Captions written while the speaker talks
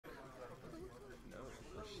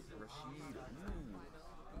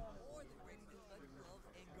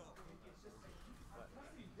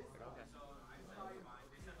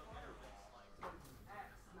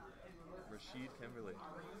Rashid, Kimberly.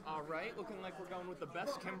 All right, looking like we're going with the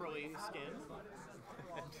best Kimberly skin. All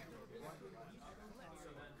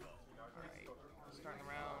right, starting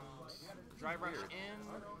around, drive rush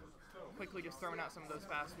in, quickly just throwing out some of those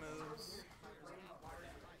fast moves.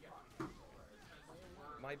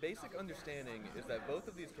 My basic understanding is that both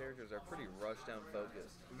of these characters are pretty rushdown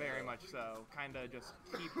focused. Very much so. Kind of just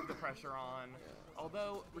keep the pressure on.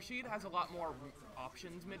 Although Rashid has a lot more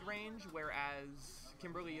options mid-range, whereas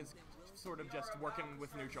Kimberly is sort of just working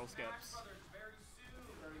with neutral skips.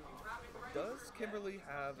 Does Kimberly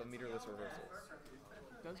have a meterless reversal?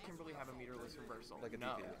 Does Kimberly have a meterless reversal? Like a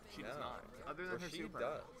no, DP? she does No. not. Other than her Rashid super.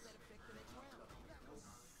 does.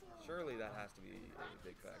 Surely that has to be a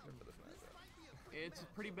big factor for this matchup. It's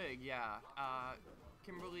pretty big, yeah.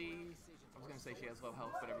 Kimberly, I was going to say she has low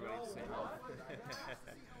health, but everybody's the same health.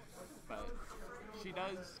 But she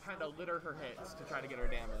does kind of litter her hits to try to get her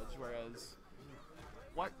damage, whereas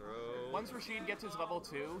once Rashid gets his level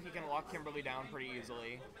 2, he can lock Kimberly down pretty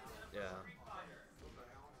easily. Yeah.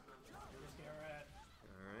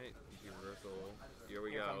 Alright, reversal. Here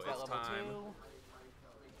we Here go. comes that It's level time. 2.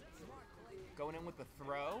 Going in with the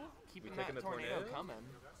throw, keeping that the tornado coming.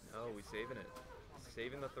 Oh, we saving it.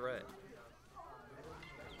 Saving the threat.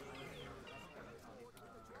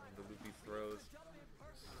 The loopy throws.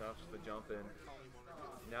 Stuffs the jump in.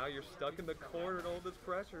 Now you're stuck in the corner and all this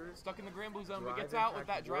pressure. Stuck in the Granblue zone, but Drive gets out with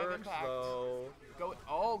impact that drive works, impact.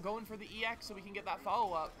 though. Going for the EX so we can get that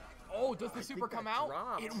follow-up. Oh, does the super come out?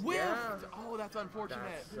 dropped. It whiffed! Yeah. Oh, that's unfortunate.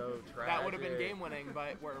 That's so tragic. That would have been game-winning,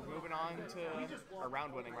 but we're moving on to, or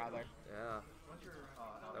round-winning, rather. Yeah.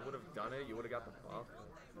 That would have done it. You would have got the buff.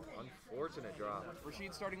 Unfortunate drop.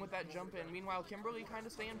 Rashid starting with that jump in. Meanwhile, Kimberly kind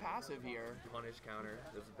of staying passive here. Punish counter.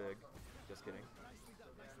 This is big. Just kidding.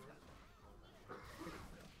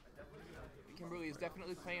 Kimberly is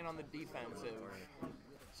definitely playing on the defensive.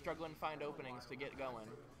 Struggling to find openings to get going.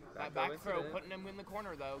 That back throw, putting him in the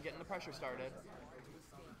corner, though, getting the pressure started.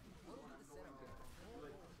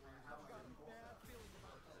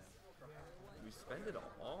 We spend it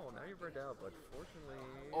all. Now you're burned out, but fortunately...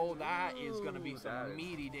 Oh, that is going to be some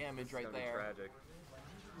meaty damage right there. Tragic.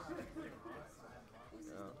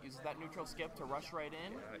 Uses that neutral skip to rush right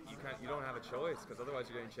in. Yeah, you don't have a choice, because otherwise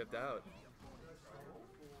you're getting chipped out.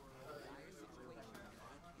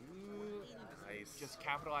 Ooh, nice. Just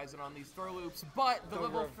capitalizing on these throw loops, but the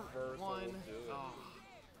level 1. Oh.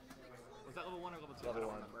 Was that level 1 or level 2? Level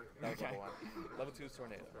 1. That was Okay. level 1. Level 2 is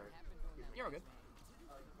tornado. You're all good.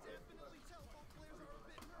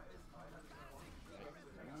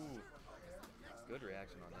 Ooh. Good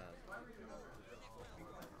reaction on that.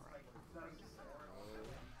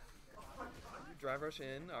 Drive rush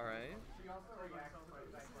in, alright.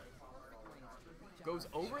 Goes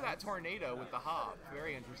over that tornado with the hop.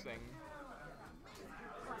 Very interesting.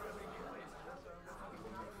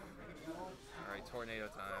 Alright, tornado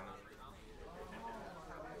time.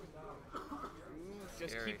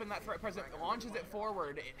 Just Scary. keeping that threat present. Launches it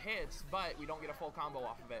forward. It hits, but we don't get a full combo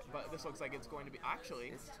off of it. But this looks like it's going to be... Actually,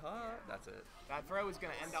 It's tough. That's it. that throw is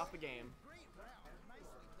going to end off the game.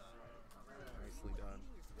 Nicely done.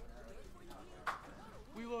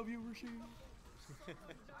 We love you, Rashid.